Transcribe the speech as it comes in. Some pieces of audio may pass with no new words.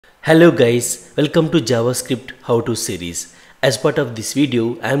Hello guys, welcome to JavaScript how-to series. As part of this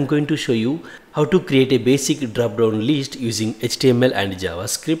video, I am going to show you how to create a basic drop-down list using HTML and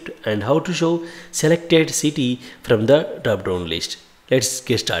JavaScript and how to show selected city from the drop-down list. Let's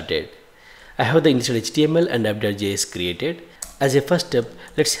get started. I have the initial HTML and app.js created. As a first step,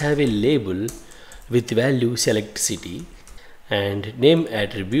 let's have a label with value select city and name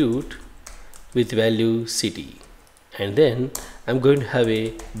attribute with value city. And then I'm going to have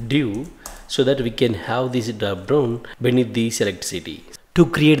a div so that we can have this drop down beneath the select city. To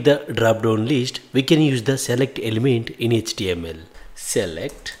create the drop down list, we can use the select element in HTML.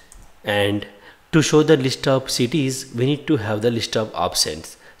 Select, and to show the list of cities, we need to have the list of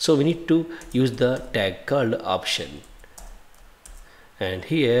options. So we need to use the tag called option. And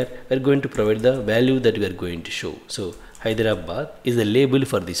here we're going to provide the value that we are going to show. So Hyderabad is the label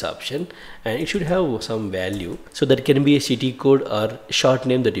for this option and it should have some value. So that can be a city code or short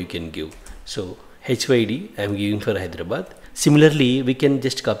name that you can give. So HYD I am giving for Hyderabad. Similarly, we can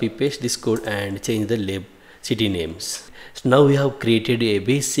just copy paste this code and change the city names. So now we have created a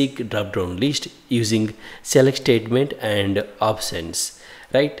basic drop down list using select statement and options,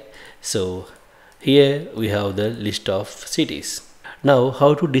 right? So here we have the list of cities. Now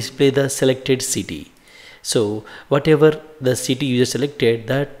how to display the selected city? So whatever the city user selected,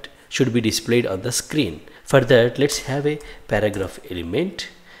 that should be displayed on the screen. For that, let's have a paragraph element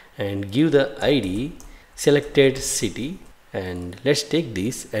and give the ID selected city, and let's take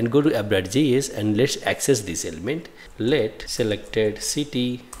this and go to app.js and let's access this element. Let selected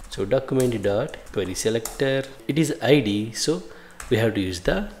city, so document dot query selector, it is ID, so we have to use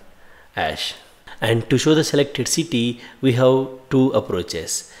the hash. And to show the selected city, we have two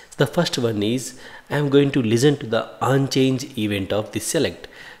approaches. The first one is I am going to listen to the onChange event of this select.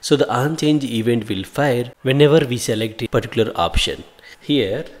 So the onChange event will fire whenever we select a particular option.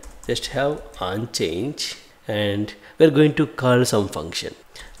 Here just have onChange and we are going to call some function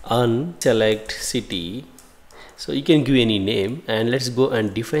onSelect city. So you can give any name and let's go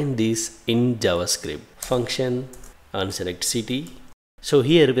and define this in JavaScript. Function onSelect city. So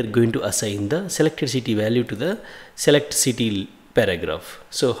here we are going to assign the selected city value to the select city paragraph.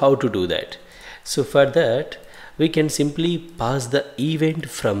 So how to do that? So for that, we can simply pass the event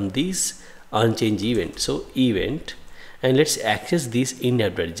from this onChange event. So event, and let's access this in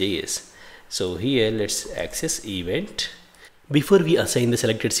app.js. So here let's access event. Before we assign the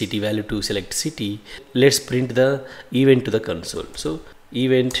selected city value to select city, let's print the event to the console. So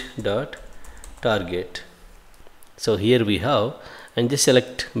event dot target. So here we have, and just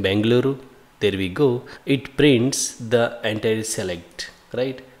select Bangalore. There we go. It prints the entire select,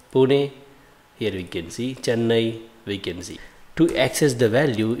 right? Pune, here we can see. Chennai, we can see. To access the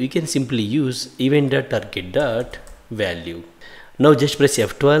value, you can simply use event.target.value. Now just press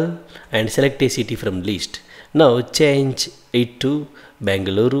F12 and select a city from list. Now change it to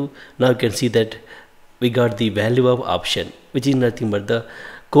Bangalore. Now you can see that we got the value of option, which is nothing but the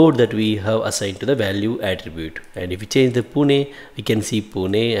code that we have assigned to the value attribute. And if we change the Pune, we can see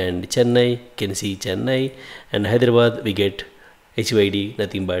Pune, and Chennai, can see Chennai, and Hyderabad we get HYD,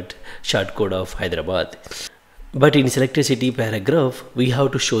 nothing but short code of Hyderabad. But in selected city paragraph, we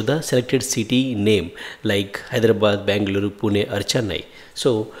have to show the selected city name like Hyderabad, Bangalore, Pune or Chennai.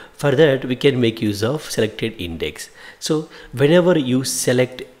 So for that we can make use of selected index. So whenever you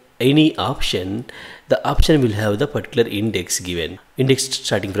select any option, the option will have the particular index given, index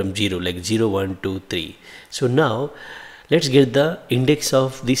starting from 0, like 0, 1, 2, 3. So now let's get the index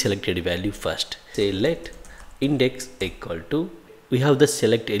of the selected value first. Say let index equal to, we have the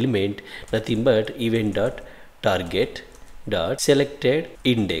select element, nothing but event.target.selected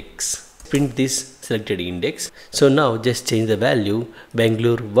index. Print this selected index. So now just change the value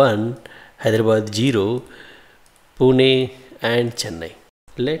Bangalore 1, Hyderabad 0, Pune and Chennai.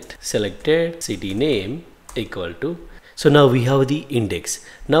 Let selected city name equal to, so now we have the index.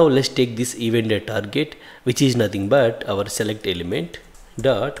 Now let's take this event.target, which is nothing but our select element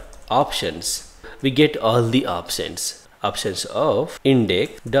dot options. We get all the options of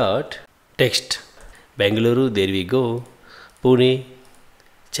index dot text Bangalore, there we go, Pune,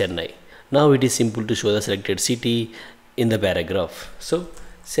 Chennai. Now it is simple to show the selected city in the paragraph. So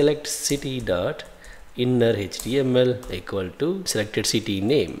select city dot inner HTML equal to selected city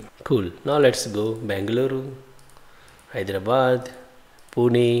name. Cool. Now let's go Bangalore, Hyderabad,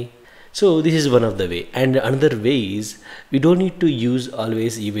 Pune. So this is one of the way, and another way is we don't need to use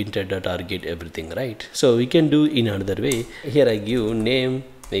always event.target everything, right? So we can do in another way. Here I give name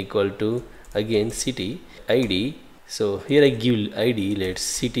equal to again city ID. So here I give ID, let's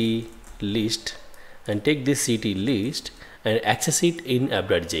city list, and take this city list and access it in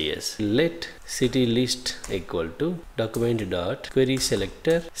app.js. Let city list equal to document dot query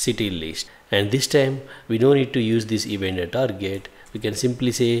selector city list, and this time we don't need to use this event target. We can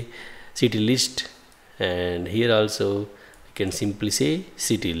simply say city list, and here also we can simply say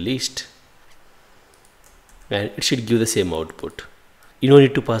city list, and it should give the same output. You don't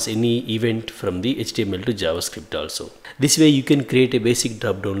need to pass any event from the HTML to JavaScript also. This way you can create a basic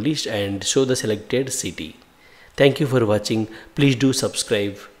drop-down list and show the selected city. Thank you for watching. Please do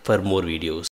subscribe for more videos.